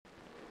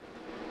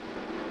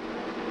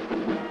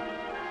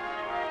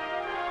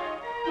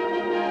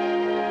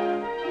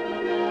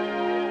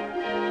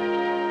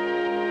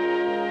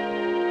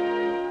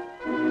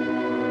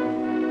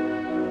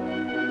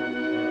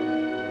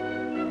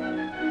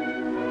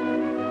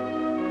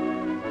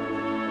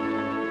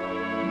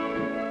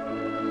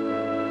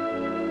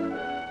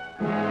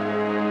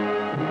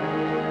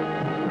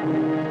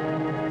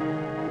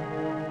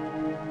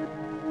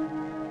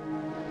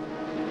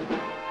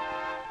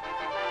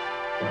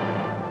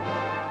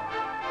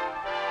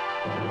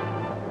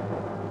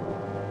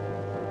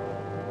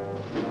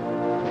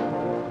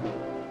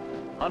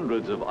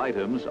Hundreds of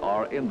items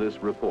are in this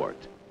report.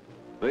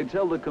 They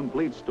tell the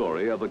complete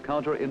story of a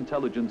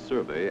counterintelligence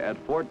survey at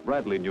Fort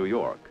Bradley, New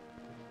York,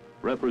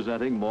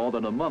 representing more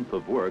than a month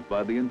of work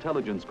by the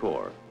Intelligence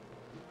Corps.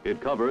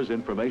 It covers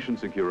information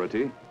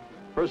security,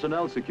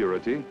 personnel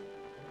security,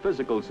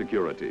 physical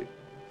security.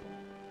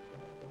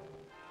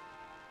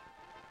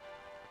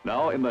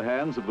 Now in the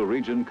hands of the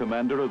Region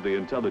Commander of the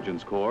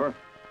Intelligence Corps,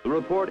 the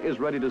report is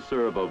ready to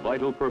serve a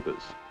vital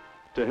purpose,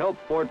 to help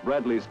Fort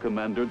Bradley's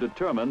commander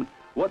determine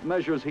what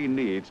measures he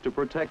needs to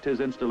protect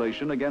his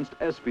installation against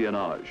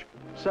espionage,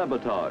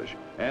 sabotage,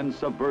 and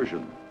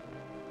subversion.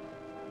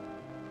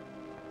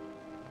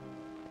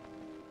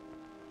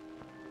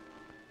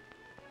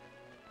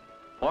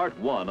 Part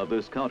 1 of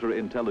this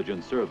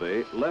counterintelligence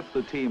survey left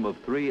the team of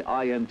 3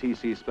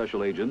 INTC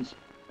special agents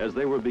as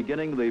they were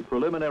beginning the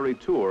preliminary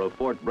tour of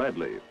Fort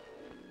Bradley.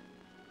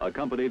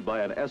 Accompanied by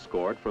an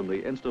escort from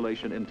the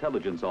Installation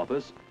Intelligence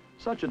Office,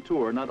 such a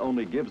tour not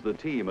only gives the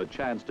team a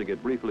chance to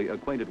get briefly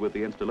acquainted with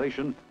the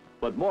installation,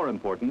 but more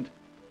important,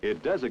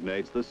 it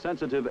designates the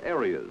sensitive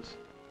areas.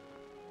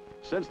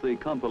 Since the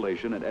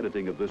compilation and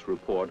editing of this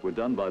report were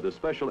done by the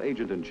special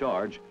agent in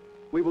charge,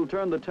 we will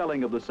turn the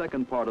telling of the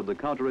second part of the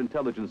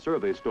counterintelligence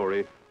survey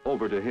story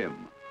over to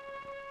him.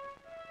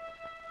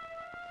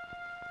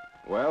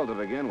 Well, to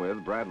begin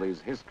with, Bradley's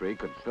history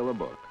could fill a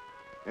book.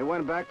 It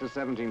went back to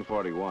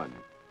 1741.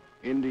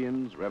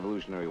 Indians,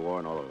 Revolutionary War,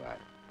 and all of that.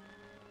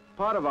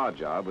 Part of our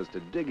job was to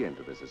dig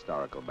into this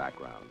historical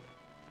background,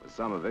 but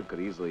some of it could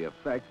easily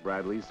affect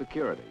Bradley's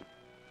security.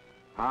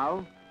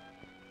 How?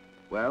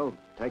 Well,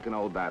 take an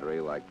old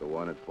battery like the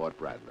one at Fort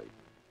Bradley.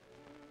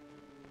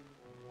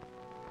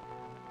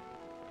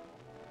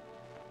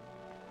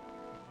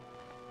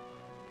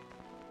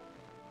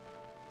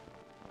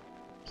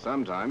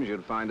 Sometimes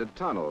you'd find a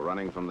tunnel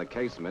running from the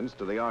casements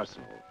to the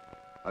arsenal,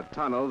 a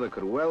tunnel that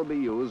could well be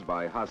used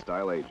by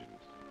hostile agents.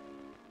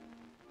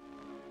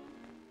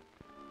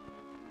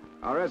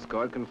 Our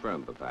escort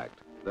confirmed the fact.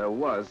 There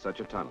was such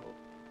a tunnel,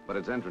 but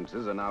its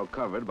entrances are now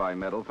covered by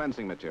metal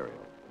fencing material.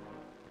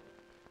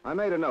 I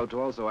made a note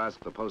to also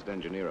ask the post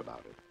engineer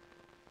about it.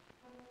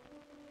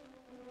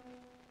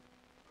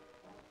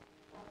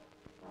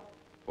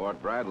 Fort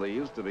Bradley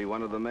used to be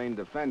one of the main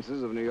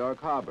defenses of New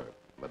York Harbor,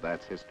 but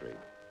that's history.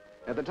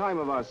 At the time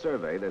of our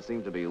survey, there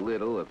seemed to be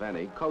little, if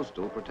any,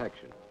 coastal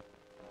protection.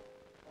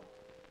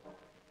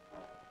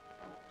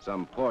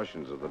 Some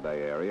portions of the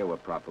bay area were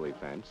properly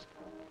fenced,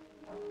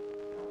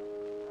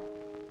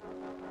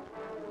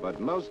 but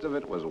most of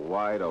it was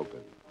wide open.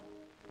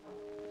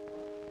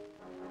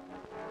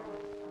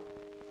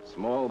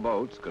 Small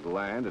boats could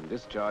land and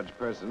discharge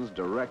persons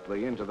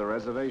directly into the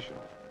reservation.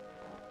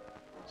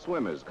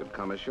 Swimmers could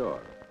come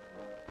ashore.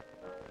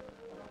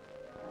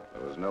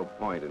 There was no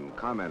point in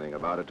commenting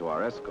about it to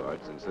our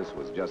escort, since this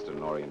was just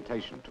an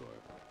orientation tour.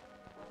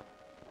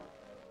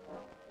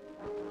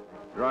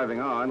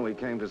 Driving on, we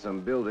came to some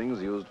buildings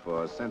used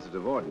for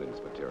sensitive ordnance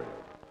material.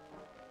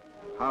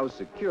 How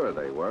secure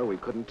they were, we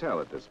couldn't tell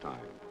at this time.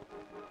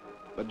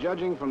 But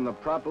judging from the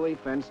properly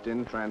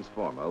fenced-in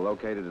transformer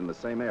located in the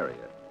same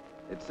area,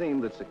 it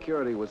seemed that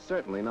security was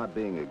certainly not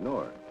being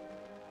ignored.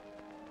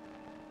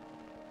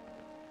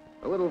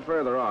 A little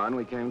further on,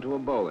 we came to a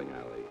bowling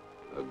alley,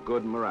 a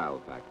good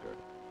morale factor.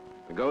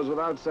 It goes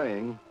without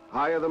saying,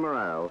 higher the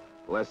morale,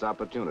 less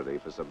opportunity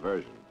for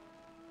subversion.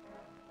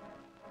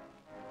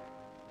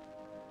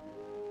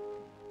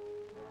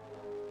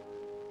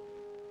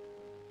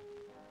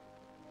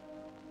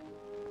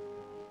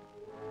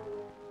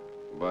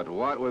 But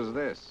what was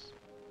this?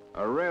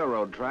 A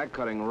railroad track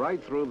cutting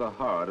right through the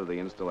heart of the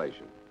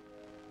installation.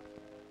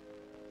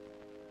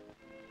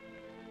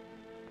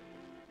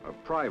 A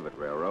private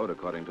railroad,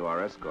 according to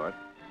our escort.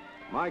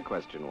 My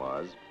question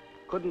was,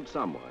 couldn't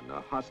someone,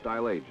 a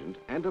hostile agent,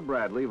 enter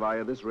Bradley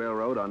via this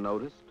railroad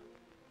unnoticed?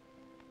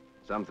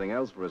 Something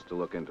else for us to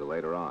look into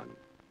later on.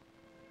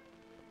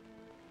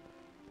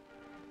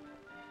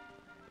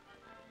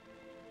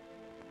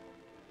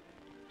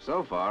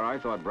 So far, I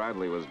thought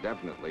Bradley was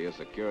definitely a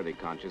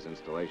security-conscious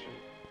installation,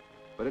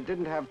 but it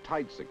didn't have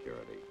tight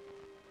security.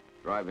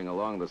 Driving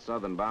along the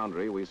southern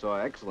boundary, we saw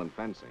excellent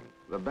fencing,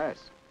 the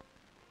best.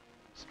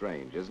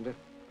 Strange, isn't it?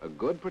 A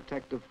good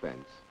protective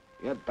fence,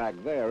 yet back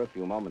there a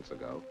few moments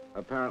ago,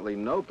 apparently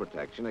no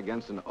protection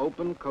against an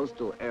open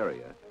coastal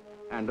area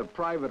and a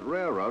private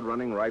railroad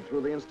running right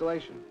through the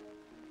installation.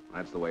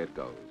 That's the way it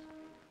goes.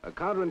 A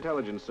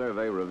counterintelligence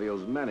survey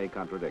reveals many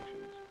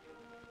contradictions.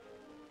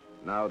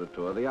 Now to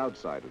tour the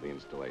outside of the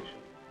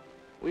installation.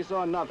 We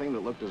saw nothing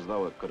that looked as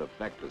though it could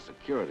affect the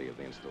security of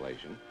the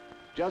installation,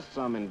 just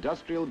some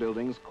industrial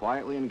buildings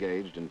quietly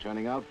engaged in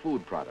turning out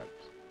food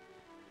products.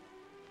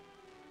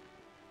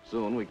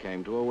 Soon we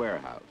came to a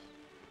warehouse.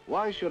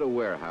 Why should a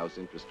warehouse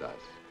interest us?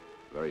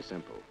 Very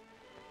simple.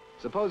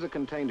 Suppose it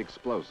contained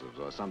explosives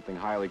or something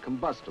highly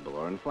combustible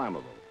or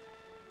inflammable.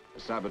 A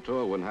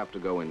saboteur wouldn't have to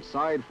go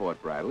inside Fort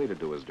Bradley to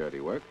do his dirty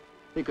work.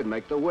 He could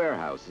make the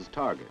warehouse his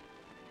target.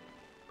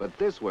 But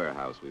this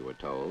warehouse, we were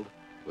told,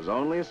 was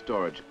only a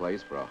storage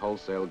place for a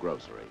wholesale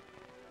grocery.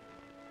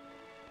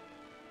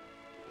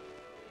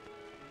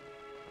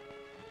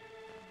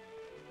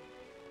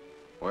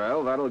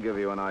 Well, that'll give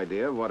you an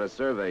idea of what a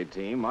survey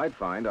team might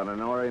find on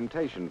an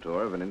orientation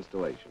tour of an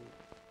installation.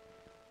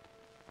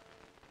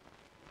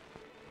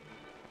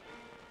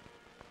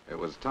 It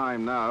was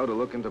time now to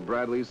look into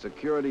Bradley's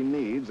security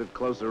needs at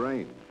closer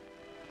range.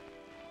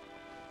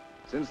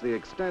 Since the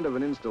extent of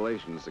an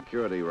installation's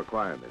security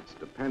requirements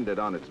depended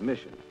on its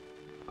mission,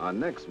 our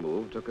next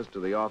move took us to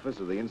the office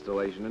of the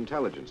Installation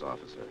Intelligence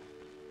Officer.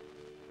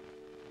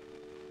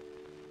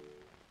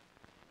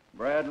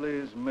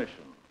 Bradley's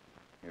mission.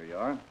 Here you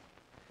are.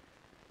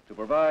 To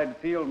provide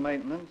field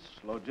maintenance,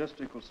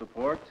 logistical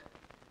support,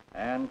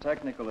 and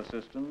technical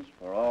assistance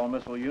for all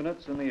missile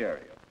units in the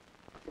area.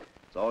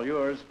 It's all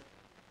yours.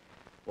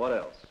 What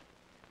else?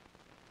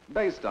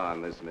 Based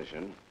on this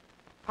mission,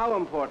 how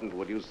important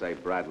would you say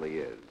Bradley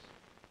is?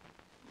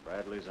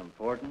 Bradley's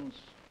importance?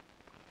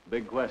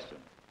 Big question.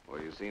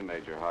 Well, you see,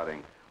 Major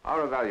Harding,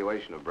 our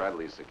evaluation of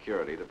Bradley's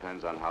security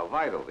depends on how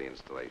vital the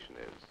installation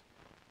is.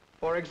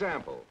 For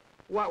example,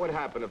 what would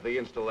happen if the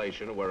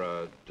installation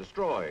were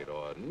destroyed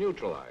or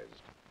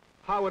neutralized?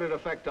 How would it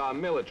affect our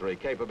military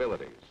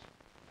capabilities?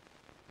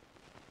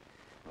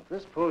 If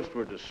this post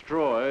were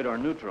destroyed or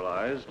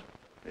neutralized,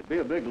 it'd be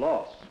a big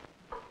loss.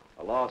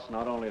 A loss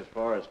not only as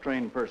far as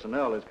trained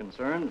personnel is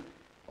concerned,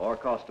 or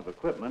cost of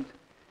equipment,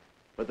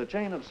 but the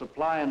chain of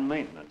supply and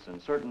maintenance in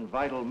certain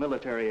vital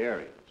military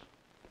areas.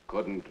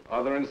 Couldn't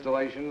other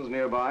installations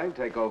nearby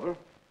take over?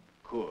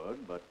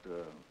 Could, but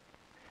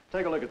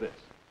take a look at this.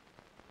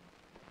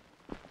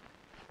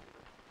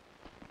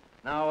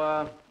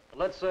 Now,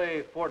 let's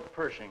say Fort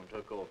Pershing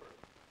took over.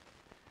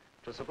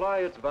 To supply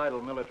its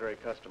vital military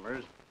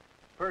customers,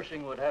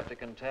 Pershing would have to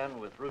contend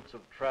with routes of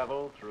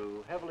travel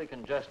through heavily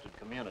congested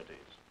communities,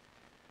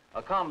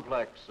 a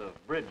complex of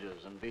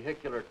bridges and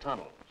vehicular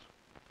tunnels.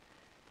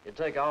 It'd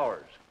take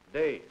hours,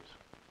 days.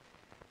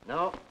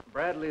 No,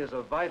 Bradley is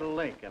a vital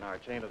link in our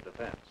chain of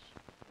defense.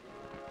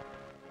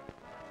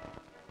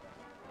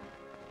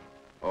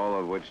 All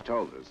of which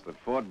told us that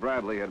Fort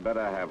Bradley had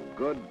better have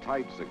good,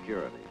 tight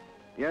security.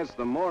 Yes,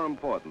 the more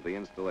important the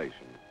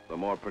installation, the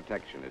more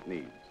protection it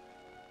needs.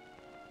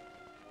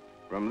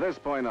 From this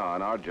point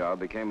on, our job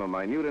became a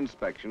minute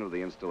inspection of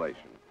the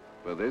installation.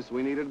 For this,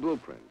 we needed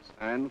blueprints,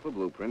 and for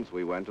blueprints,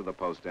 we went to the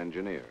post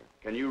engineer.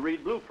 Can you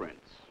read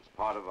blueprints? It's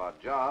part of our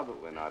job,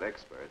 but we're not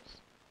experts.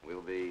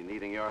 We'll be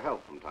needing your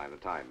help from time to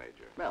time,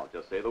 Major. Well,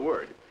 just say the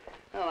word.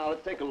 Now,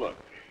 let's take a look.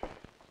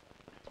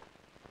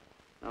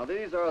 Now,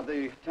 these are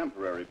the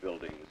temporary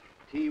buildings.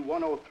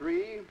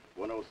 T-103,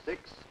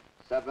 106,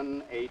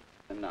 7, 8,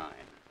 and 9.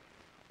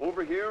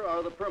 Over here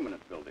are the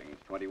permanent buildings,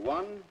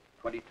 21,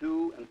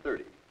 22, and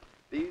 30.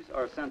 These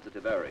are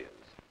sensitive areas.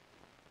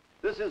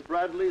 This is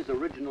Bradley's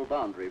original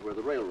boundary where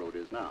the railroad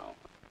is now.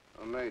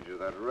 Oh, Major,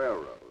 that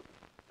railroad.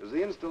 Does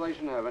the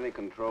installation have any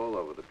control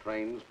over the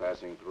trains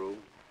passing through?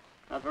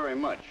 Not very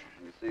much.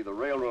 You see, the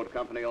railroad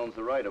company owns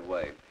the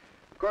right-of-way.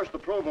 Of course, the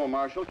provost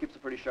marshal keeps a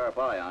pretty sharp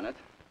eye on it.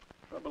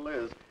 Trouble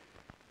is,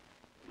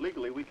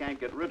 legally, we can't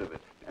get rid of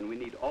it, and we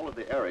need all of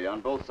the area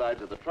on both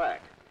sides of the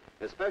track,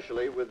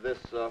 especially with this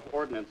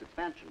ordnance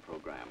expansion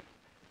program.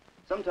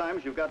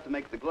 Sometimes you've got to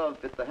make the glove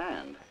fit the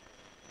hand.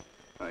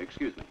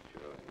 Excuse me.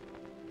 Sure.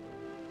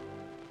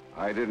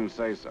 I didn't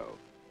say so,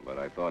 but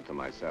I thought to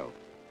myself,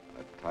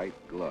 a tight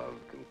glove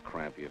can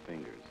cramp your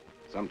fingers,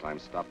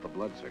 sometimes stop the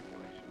blood circulation.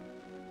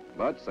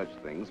 But such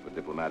things, for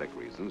diplomatic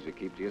reasons, you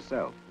keep to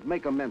yourself.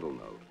 Make a mental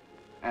note.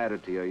 Add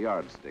it to your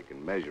yardstick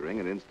in measuring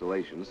an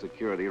installation's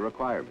security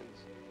requirements.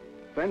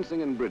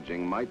 Fencing and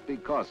bridging might be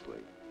costly,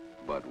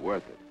 but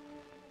worth it.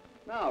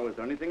 Now, is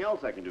there anything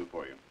else I can do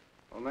for you?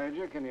 Well,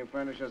 Major, can you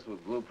furnish us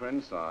with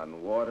blueprints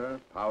on water,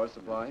 power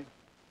supply?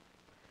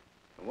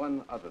 And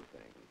one other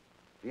thing.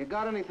 You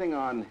got anything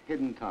on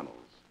hidden tunnels?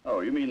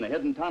 Oh, you mean the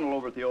hidden tunnel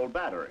over at the old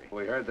battery?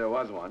 We heard there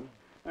was one.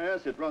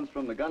 Yes, it runs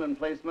from the gun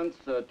emplacements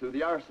to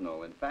the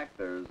arsenal. In fact,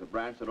 there's a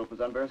branch that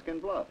opens on Bearskin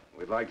Bluff.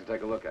 We'd like to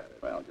take a look at it.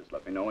 Well, just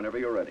let me know whenever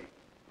you're ready.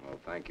 Well,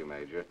 thank you,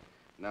 Major.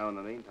 Now, in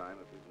the meantime,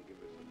 if you can give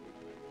us some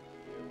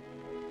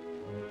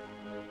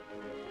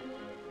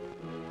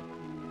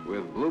blueprints.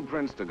 With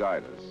blueprints to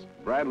guide us,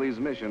 Bradley's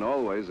mission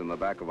always in the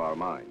back of our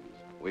minds,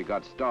 we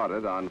got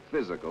started on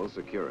physical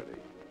security.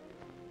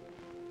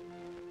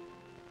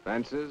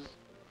 Fences,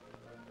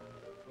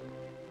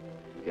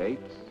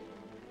 gates,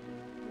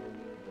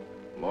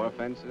 more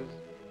fences,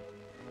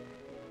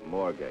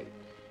 more gates.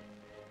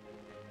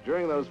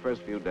 During those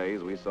first few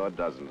days, we saw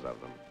dozens of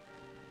them.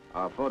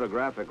 Our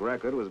photographic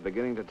record was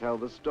beginning to tell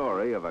the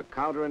story of a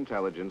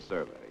counterintelligence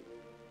survey.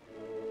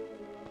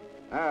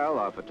 Al,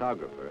 our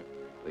photographer,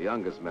 the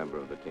youngest member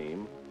of the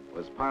team,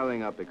 was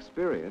piling up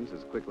experience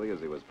as quickly as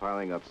he was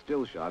piling up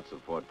still shots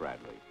of Fort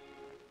Bradley.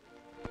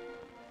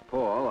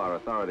 Paul, our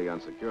authority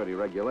on security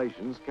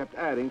regulations, kept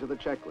adding to the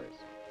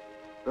checklist.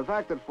 The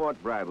fact that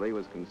Fort Bradley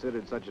was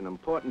considered such an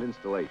important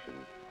installation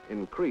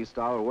increased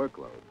our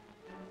workload.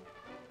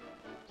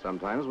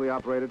 Sometimes we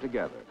operated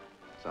together,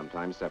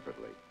 sometimes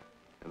separately.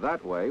 And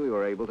that way, we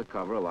were able to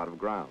cover a lot of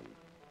ground.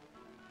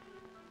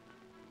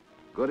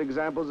 Good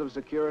examples of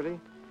security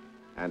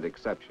and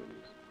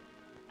exceptions.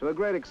 To a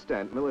great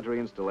extent, military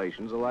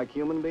installations are like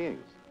human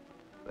beings.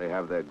 They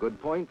have their good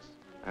points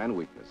and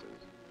weaknesses.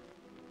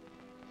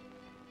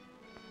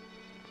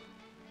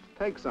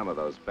 Take some of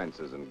those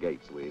fences and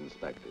gates we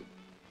inspected.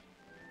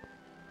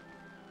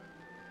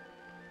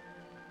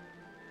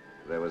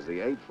 There was the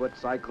 8-foot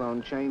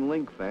cyclone chain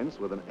link fence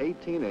with an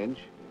 18-inch,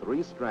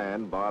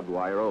 3-strand barbed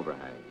wire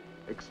overhang,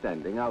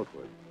 extending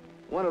outward.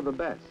 One of the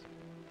best.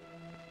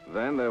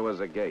 Then there was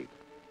a gate.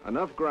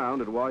 Enough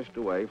ground had washed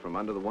away from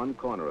under the one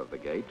corner of the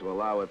gate to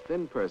allow a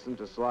thin person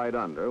to slide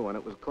under when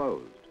it was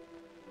closed.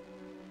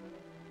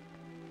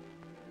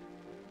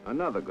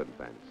 Another good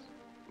fence,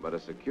 but a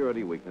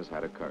security weakness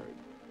had occurred.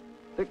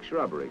 Thick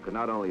shrubbery could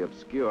not only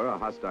obscure a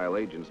hostile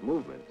agent's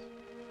movements,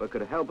 but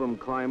could help him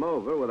climb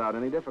over without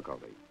any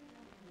difficulty.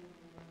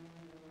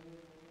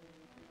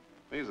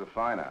 These are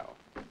fine, Al.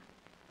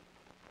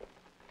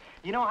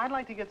 You know, I'd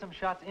like to get some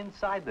shots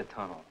inside the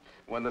tunnel.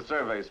 When the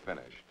survey's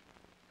finished.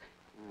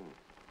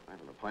 I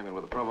have an appointment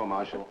with the provost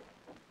marshal.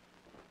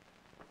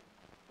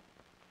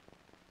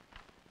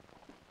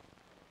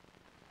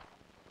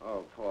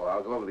 Oh, Paul,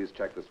 I'll go over these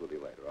checklists with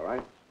you later, all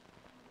right?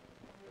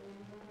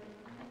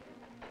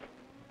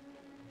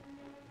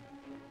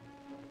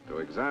 To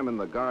examine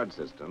the guard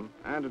system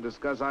and to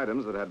discuss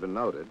items that had been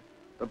noted,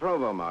 the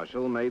provost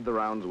marshal made the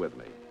rounds with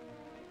me.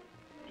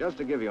 Just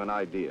to give you an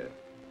idea,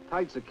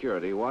 tight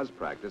security was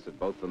practiced at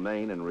both the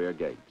main and rear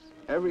gates,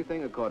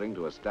 everything according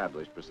to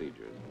established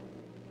procedures.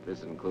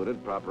 This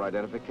included proper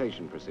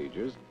identification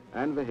procedures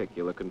and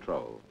vehicular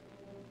control.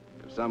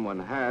 If someone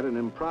had an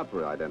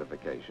improper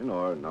identification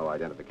or no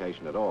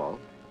identification at all,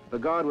 the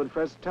guard would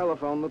first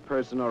telephone the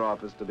person or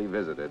office to be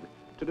visited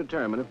to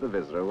determine if the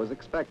visitor was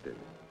expected.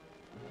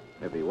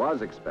 If he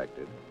was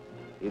expected,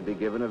 he'd be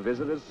given a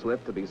visitor's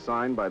slip to be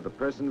signed by the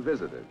person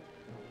visited.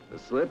 The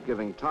slip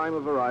giving time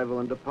of arrival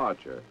and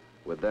departure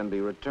would then be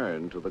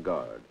returned to the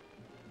guard.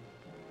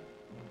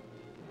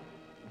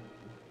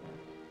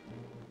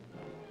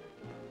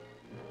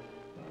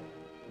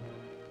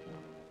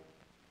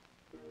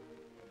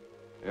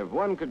 If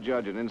one could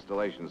judge an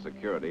installation's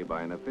security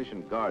by an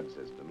efficient guard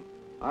system,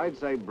 I'd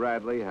say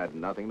Bradley had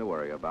nothing to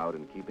worry about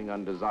in keeping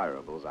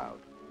undesirables out.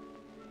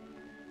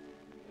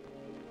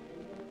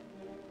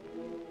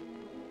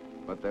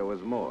 But there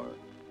was more,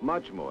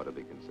 much more to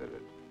be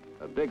considered.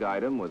 A big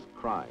item was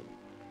crime.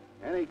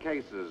 Any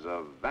cases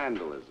of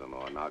vandalism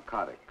or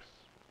narcotics?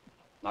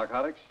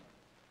 Narcotics?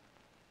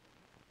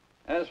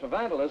 As for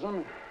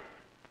vandalism,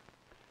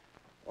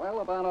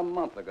 well, about a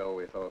month ago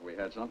we thought we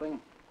had something.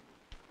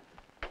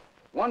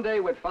 One day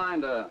we'd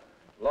find a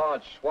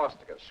large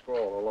swastika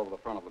scrawled all over the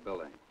front of a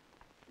building.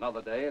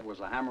 Another day it was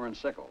a hammer and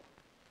sickle.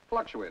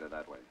 Fluctuated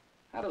that way.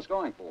 Had us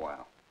going for a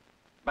while.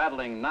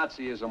 Battling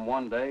Nazism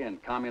one day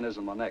and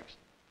communism the next.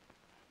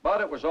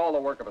 But it was all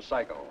the work of a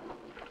psycho.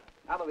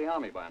 Out of the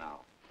army by now.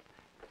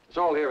 It's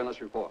all here in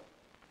this report.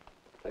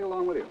 Take it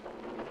along with you.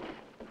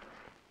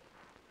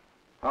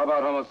 How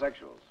about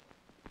homosexuals?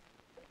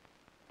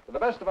 To the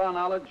best of our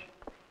knowledge,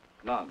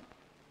 none.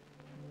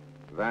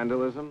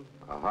 Vandalism,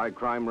 a high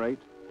crime rate,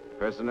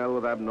 personnel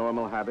with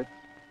abnormal habits,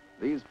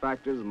 these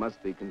factors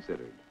must be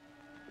considered.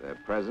 Their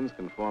presence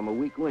can form a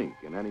weak link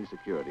in any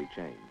security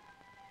chain.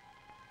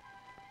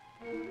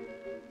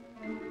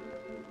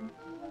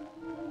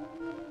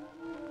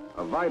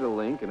 A vital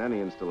link in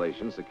any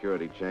installation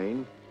security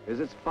chain is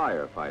its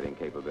firefighting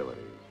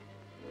capabilities.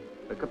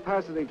 The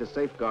capacity to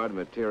safeguard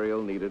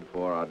material needed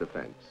for our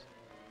defense.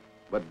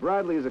 But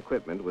Bradley's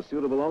equipment was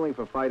suitable only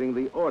for fighting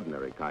the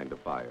ordinary kind of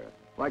fire,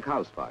 like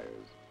house fires.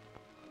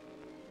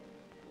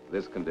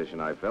 This condition,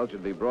 I felt,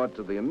 should be brought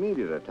to the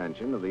immediate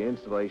attention of the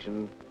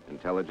installation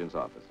intelligence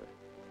officer.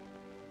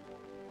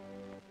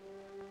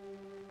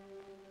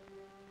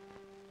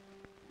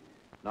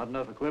 Not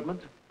enough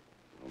equipment?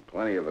 Well,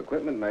 plenty of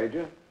equipment,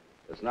 Major.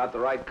 It's not the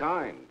right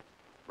kind.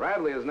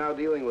 Bradley is now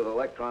dealing with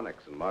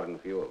electronics and modern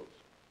fuels.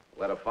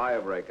 Let a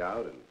fire break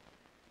out and...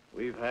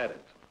 We've had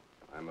it.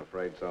 I'm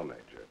afraid so,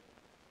 Major.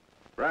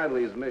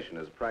 Bradley's mission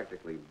is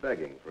practically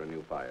begging for a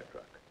new fire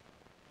truck.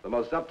 The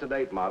most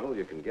up-to-date model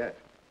you can get.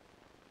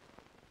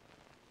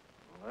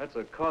 Well, that's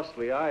a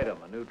costly item,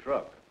 a new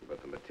truck.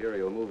 But the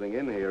material moving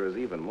in here is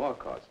even more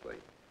costly.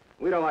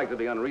 We don't like to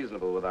be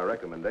unreasonable with our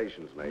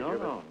recommendations, Major.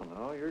 No,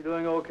 you're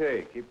doing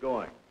okay. Keep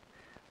going.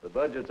 The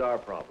budget's our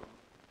problem.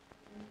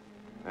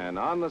 An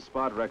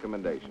on-the-spot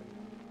recommendation.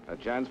 A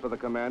chance for the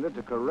commander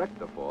to correct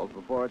the fault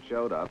before it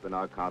showed up in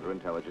our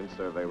counterintelligence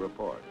survey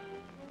report.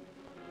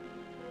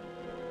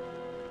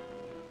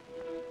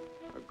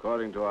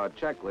 According to our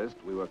checklist,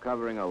 we were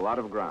covering a lot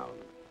of ground.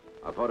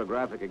 Our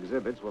photographic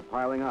exhibits were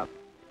piling up.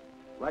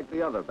 Like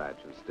the other batch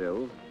of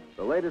stills,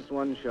 the latest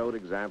one showed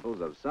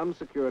examples of some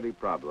security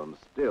problems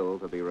still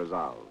to be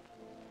resolved.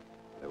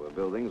 There were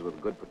buildings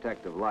with good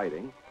protective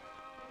lighting,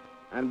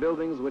 and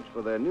buildings which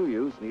for their new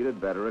use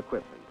needed better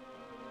equipment.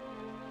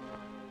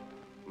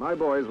 My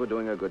boys were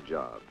doing a good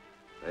job.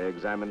 They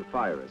examined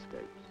fire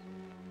escapes,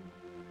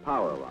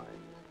 power lines,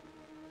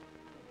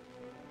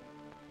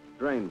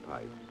 drain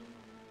pipes.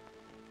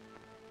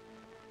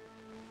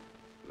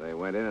 They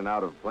went in and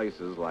out of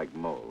places like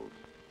moles.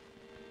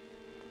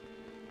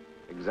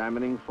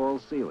 examining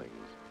false ceilings,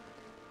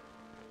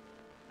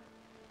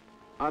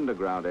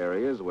 underground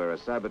areas where a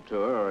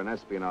saboteur or an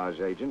espionage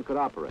agent could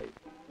operate,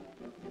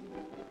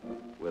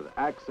 with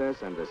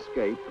access and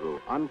escape through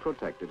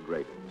unprotected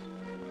gratings.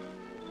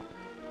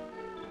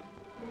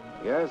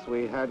 Yes,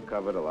 we had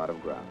covered a lot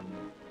of ground.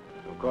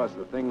 Of course,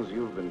 the things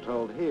you've been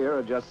told here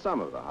are just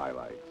some of the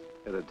highlights.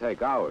 It'd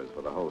take hours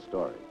for the whole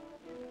story.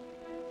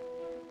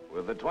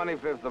 With the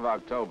 25th of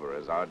October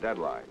as our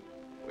deadline,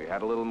 we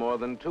had a little more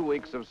than 2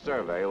 weeks of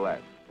survey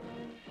left.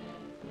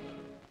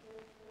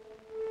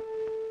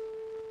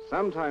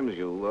 Sometimes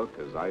you look,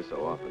 as I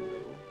so often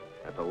do,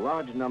 at the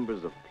large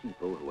numbers of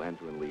people who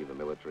enter and leave a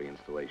military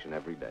installation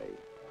every day,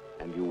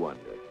 and you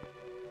wonder,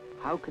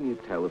 how can you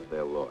tell if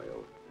they're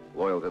loyal?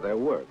 Loyal to their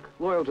work,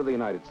 loyal to the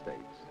United States.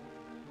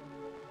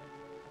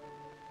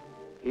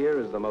 Here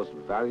is the most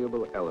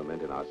valuable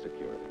element in our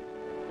security,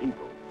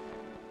 people.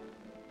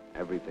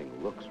 Everything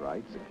looks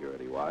right,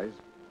 security-wise.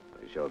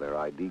 They show their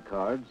ID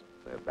cards,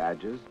 their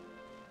badges,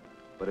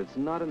 but it's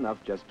not enough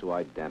just to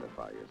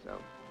identify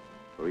yourself,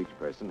 for each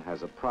person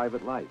has a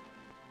private life.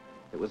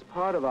 It was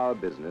part of our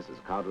business as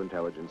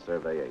counterintelligence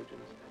survey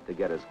agents to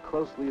get as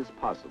closely as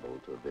possible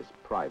to this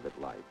private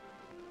life.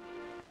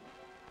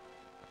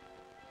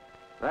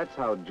 That's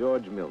how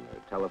George Milner,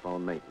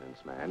 telephone maintenance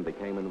man,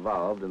 became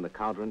involved in the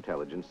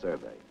counterintelligence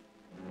survey.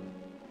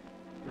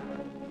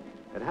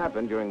 It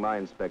happened during my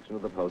inspection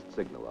of the post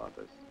signal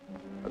office.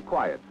 A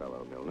quiet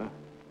fellow, Milner.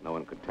 No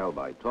one could tell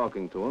by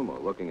talking to him or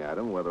looking at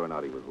him whether or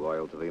not he was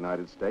loyal to the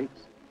United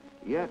States.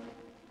 Yet,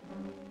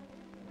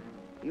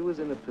 he was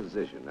in a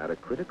position at a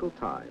critical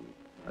time,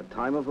 a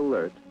time of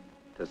alert,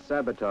 to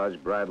sabotage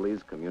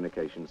Bradley's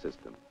communication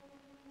system.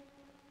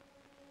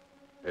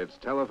 Its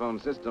telephone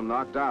system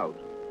knocked out,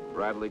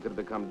 Bradley could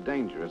become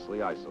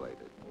dangerously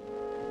isolated.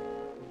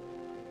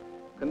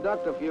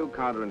 Conduct a few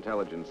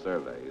counterintelligence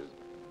surveys,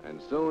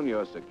 and soon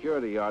your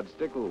security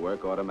yardstick will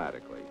work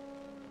automatically.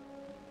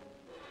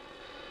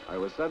 I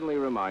was suddenly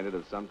reminded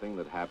of something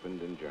that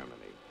happened in Germany.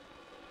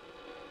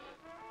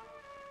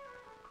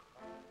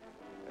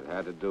 It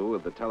had to do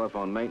with the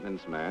telephone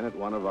maintenance man at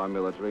one of our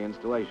military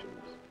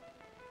installations.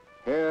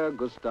 Herr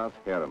Gustav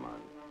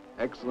Herrmann,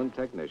 excellent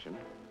technician,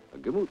 a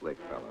gemütlich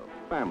fellow,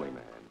 family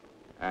man,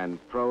 and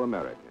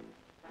pro-American.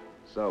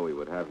 So we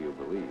would have you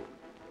believe.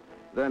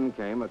 Then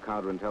came a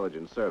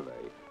counterintelligence survey,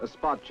 a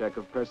spot check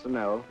of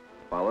personnel,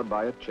 followed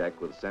by a check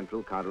with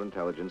central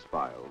counterintelligence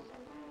files.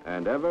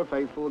 And ever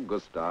faithful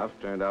Gustav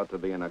turned out to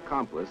be an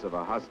accomplice of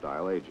a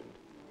hostile agent.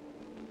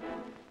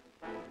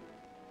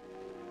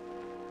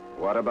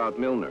 What about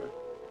Milner?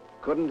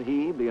 Couldn't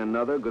he be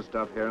another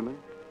Gustav Herrmann?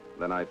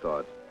 Then I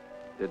thought,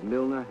 did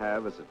Milner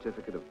have a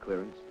certificate of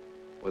clearance?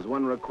 Was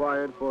one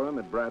required for him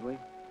at Bradley?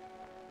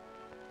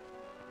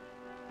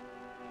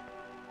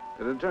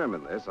 To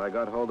determine this, I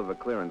got hold of a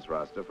clearance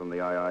roster from the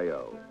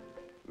IIO.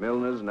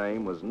 Milner's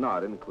name was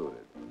not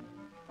included.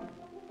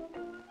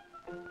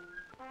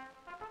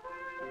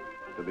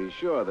 To be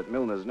sure that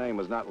Milner's name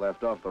was not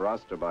left off the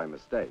roster by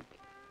mistake,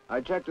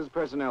 I checked his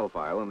personnel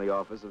file in the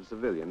Office of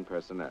Civilian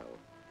Personnel.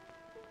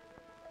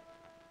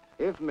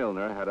 If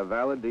Milner had a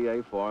valid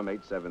DA Form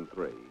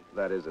 873,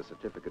 that is a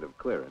certificate of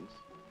clearance,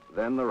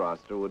 then the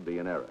roster would be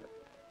in error.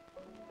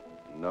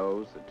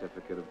 No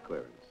certificate of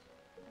clearance.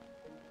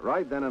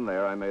 Right then and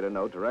there, I made a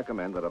note to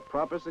recommend that a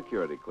proper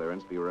security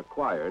clearance be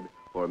required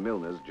for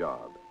Milner's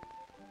job.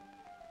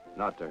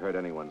 Not to hurt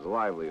anyone's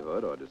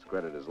livelihood or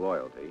discredit his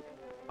loyalty,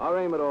 our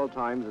aim at all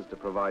times is to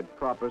provide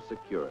proper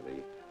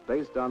security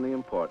based on the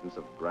importance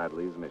of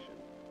Bradley's mission.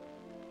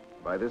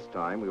 By this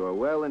time, we were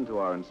well into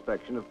our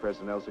inspection of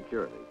personnel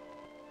security.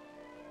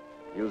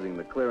 Using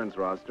the clearance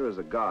roster as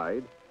a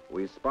guide,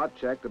 we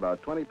spot-checked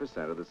about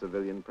 20% of the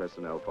civilian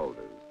personnel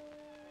folders.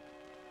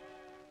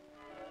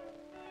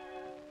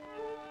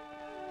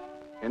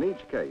 In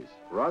each case,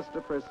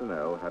 roster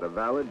personnel had a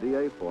valid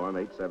DA Form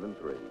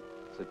 873,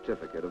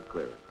 Certificate of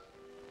Clearance,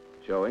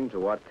 showing to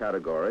what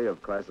category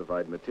of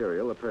classified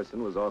material a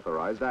person was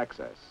authorized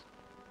access.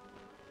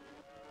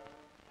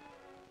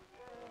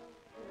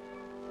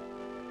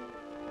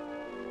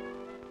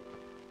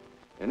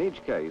 In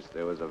each case,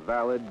 there was a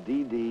valid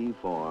DD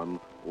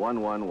Form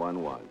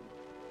 1111,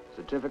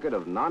 Certificate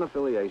of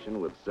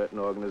Non-Affiliation with certain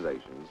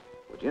organizations,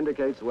 which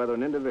indicates whether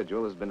an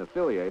individual has been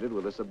affiliated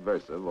with a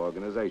subversive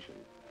organization.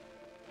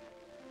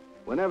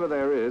 Whenever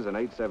there is an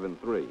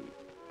 873,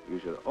 you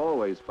should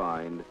always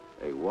find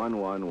a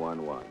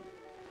 1111.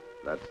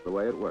 That's the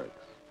way it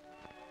works.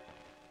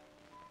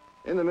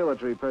 In the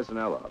military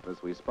personnel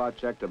office, we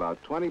spot-checked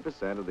about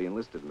 20% of the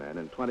enlisted men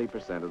and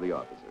 20% of the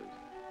officers.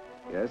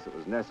 Yes, it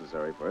was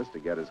necessary for us to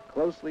get as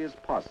closely as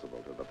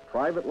possible to the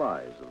private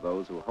lives of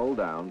those who hold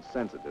down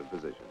sensitive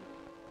positions.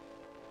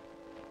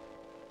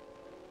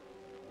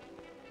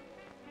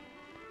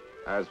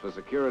 As for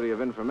security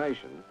of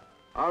information,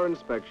 our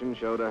inspection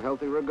showed a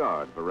healthy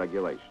regard for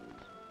regulations.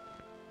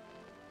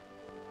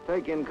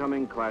 Take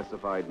incoming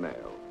classified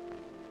mail.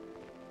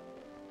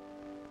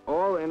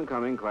 All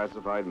incoming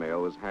classified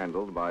mail was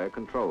handled by a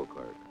control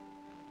clerk.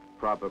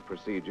 Proper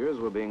procedures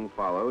were being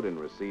followed in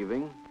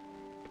receiving,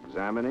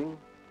 examining,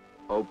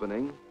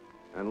 opening,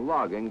 and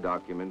logging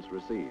documents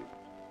received.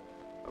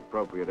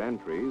 Appropriate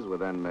entries were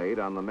then made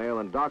on the Mail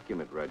and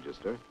Document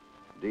Register,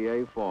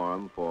 DA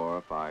Form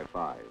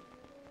 455.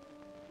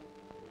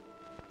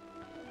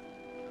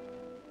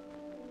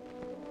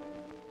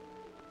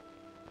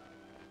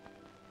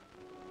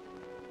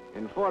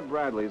 In Fort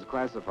Bradley's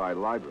classified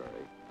library,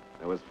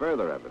 there was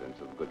further evidence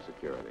of good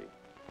security.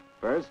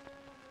 First,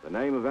 the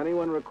name of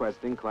anyone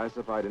requesting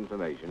classified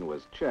information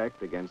was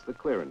checked against the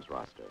clearance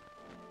roster.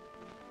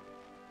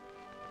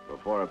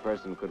 Before a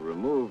person could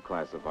remove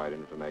classified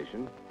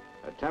information,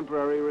 a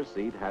temporary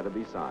receipt had to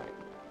be signed.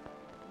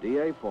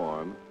 DA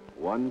Form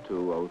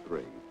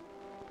 1203.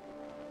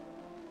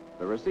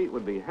 The receipt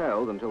would be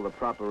held until the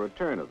proper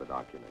return of the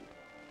document.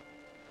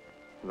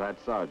 That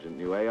sergeant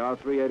knew AR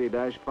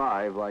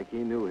 380-5 like he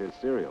knew his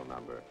serial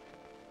number.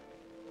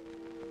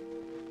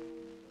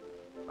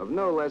 Of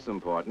no less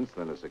importance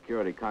than a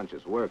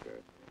security-conscious worker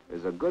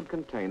is a good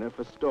container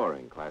for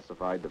storing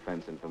classified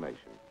defense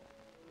information.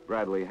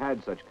 Bradley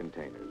had such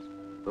containers,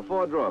 the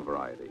 4-drawer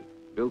variety,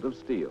 built of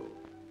steel,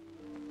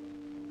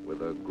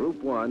 with a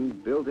Group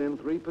 1 built-in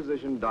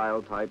 3-position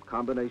dial-type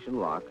combination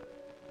lock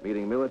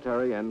meeting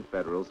military and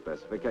federal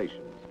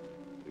specifications.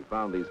 We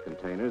found these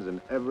containers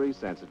in every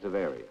sensitive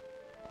area.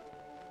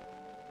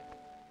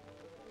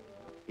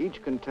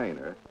 Each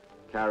container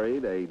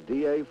carried a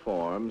DA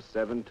Form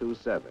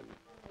 727,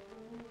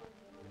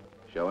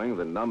 showing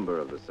the number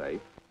of the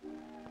safe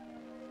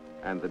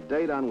and the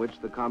date on which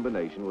the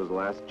combination was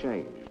last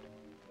changed,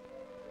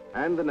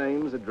 and the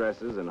names,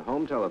 addresses, and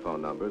home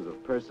telephone numbers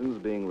of persons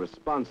being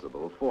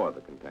responsible for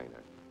the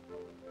container.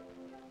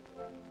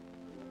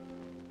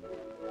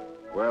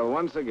 Well,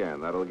 once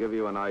again, that'll give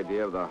you an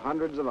idea of the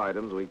hundreds of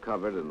items we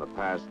covered in the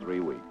past 3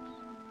 weeks.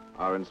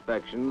 Our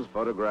inspections,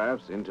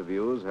 photographs,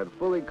 interviews had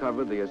fully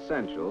covered the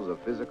essentials of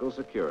physical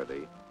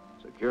security,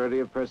 security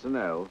of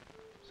personnel,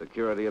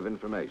 security of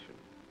information.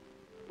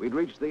 We'd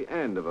reached the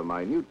end of a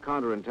minute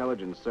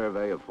counterintelligence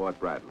survey of Fort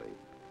Bradley,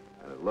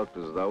 and it looked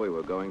as though we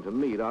were going to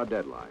meet our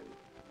deadline.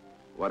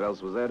 What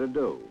else was there to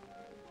do?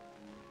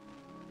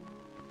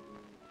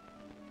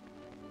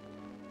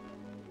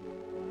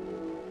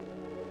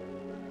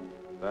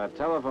 That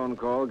telephone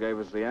call gave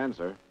us the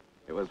answer.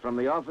 It was from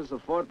the office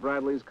of Fort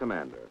Bradley's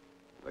commander.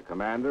 The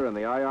commander and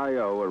the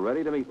IIO were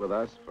ready to meet with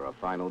us for a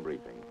final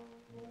briefing.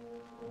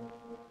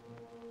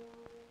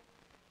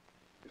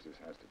 This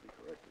has to be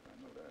corrected,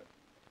 I know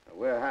that.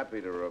 We're happy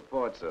to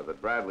report, sir,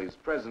 that Bradley's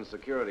present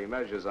security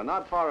measures are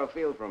not far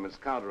afield from its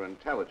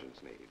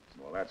counterintelligence needs.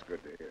 Well, that's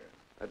good to hear.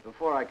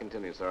 Before I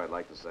continue, sir, I'd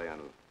like to say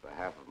on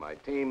behalf of my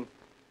team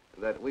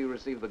that we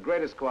received the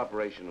greatest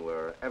cooperation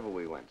wherever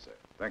we went, sir.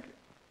 Thank you.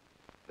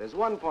 There's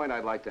one point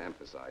I'd like to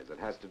emphasize that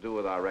has to do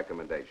with our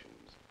recommendations.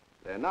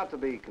 They're not to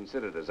be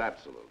considered as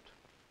absolute.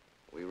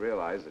 We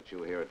realize that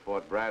you here at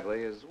Fort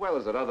Bradley, as well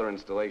as at other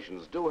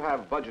installations, do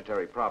have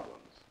budgetary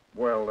problems.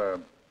 Well,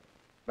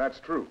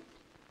 that's true.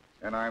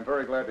 And I'm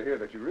very glad to hear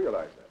that you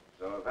realize that.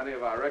 So if any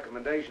of our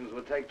recommendations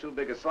would take too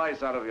big a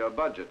slice out of your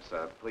budget,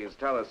 sir, please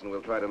tell us and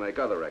we'll try to make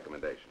other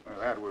recommendations. Well,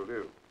 that will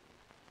do.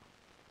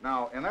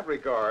 Now, in that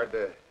regard,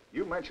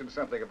 you mentioned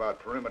something about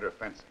perimeter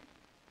fencing.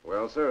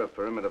 Well, sir, if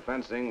perimeter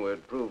fencing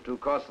would prove too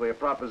costly a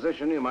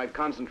proposition, you might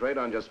concentrate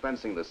on just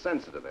fencing the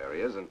sensitive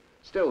areas and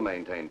still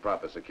maintain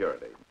proper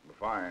security.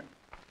 Fine.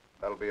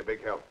 That'll be a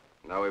big help.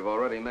 Now, we've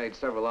already made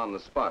several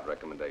on-the-spot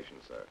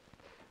recommendations, sir.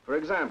 For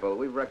example,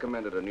 we've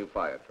recommended a new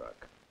fire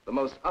truck, the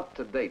most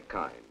up-to-date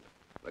kind,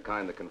 the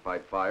kind that can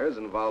fight fires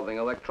involving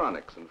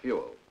electronics and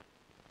fuel.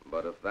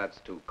 But if that's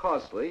too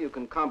costly, you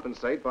can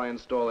compensate by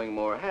installing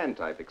more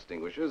hand-type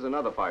extinguishers and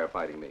other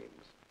firefighting means.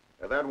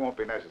 Now, that won't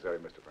be necessary,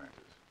 Mr. Francis.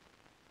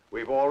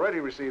 We've already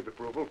received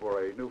approval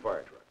for a new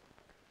fire truck.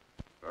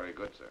 Very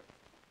good, sir.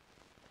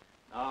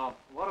 Now,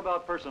 what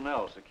about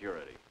personnel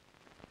security?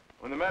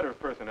 On the matter of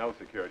personnel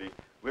security,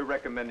 we're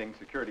recommending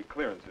security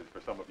clearances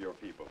for some of your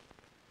people.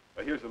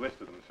 Here's a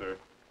list of them, sir,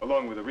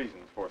 along with the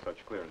reasons for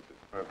such clearances.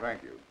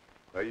 Thank you.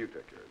 Now, you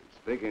take care of this.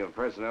 Speaking of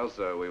personnel,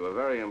 sir, we were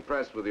very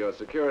impressed with your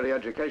security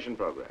education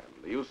program,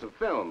 the use of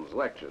films,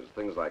 lectures,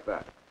 things like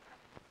that.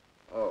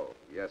 Oh,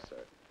 yes, sir.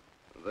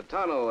 The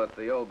tunnel at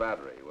the old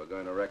battery, we're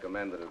going to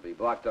recommend that it be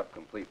blocked up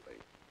completely.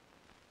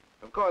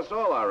 Of course,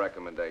 all our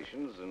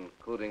recommendations,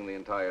 including the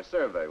entire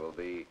survey, will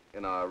be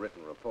in our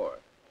written report.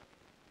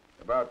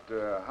 About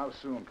how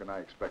soon can I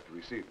expect to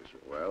receive this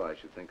report? Well, I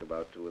should think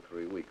about 2 or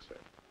 3 weeks, sir.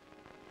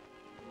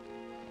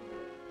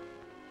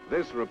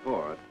 This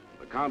report,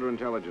 the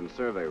Counterintelligence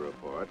Survey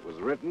Report, was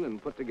written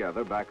and put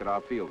together back at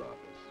our field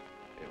office.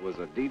 It was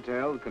a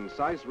detailed,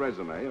 concise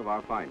resume of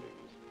our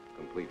findings,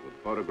 complete with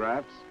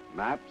photographs,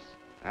 maps,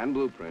 and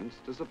blueprints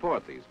to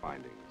support these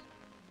findings.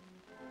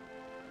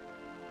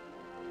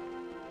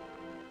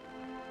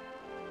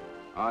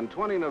 On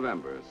 20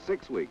 November,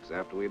 6 weeks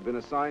after we'd been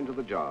assigned to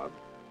the job,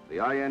 the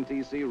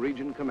INTC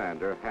Region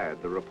Commander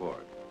had the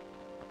report.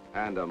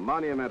 And a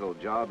monumental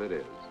job it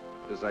is,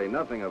 to say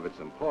nothing of its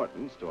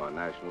importance to our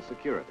national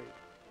security.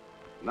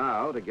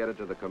 Now, to get it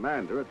to the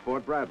commander at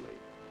Fort Bradley.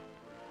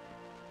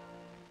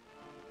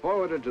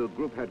 Forwarded to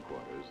Group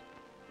Headquarters,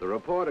 the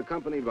report,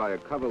 accompanied by a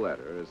cover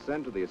letter, is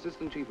sent to the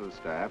Assistant Chief of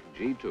Staff,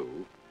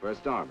 G2,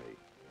 1st Army.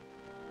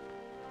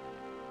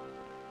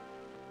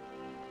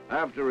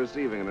 After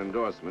receiving an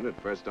endorsement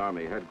at 1st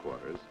Army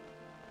Headquarters,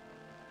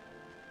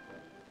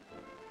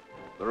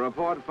 the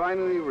report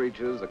finally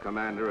reaches the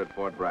commander at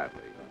Fort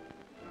Bradley.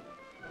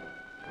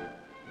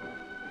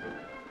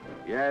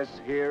 Yes,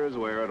 here's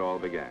where it all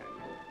began.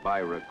 By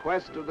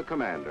request of the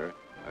commander,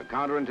 a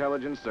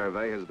counterintelligence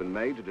survey has been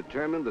made to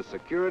determine the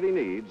security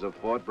needs of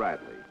Fort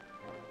Bradley.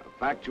 A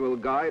factual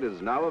guide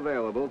is now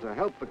available to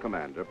help the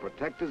commander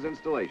protect his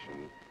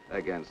installation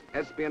against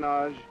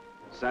espionage,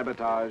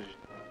 sabotage,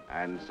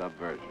 and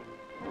subversion.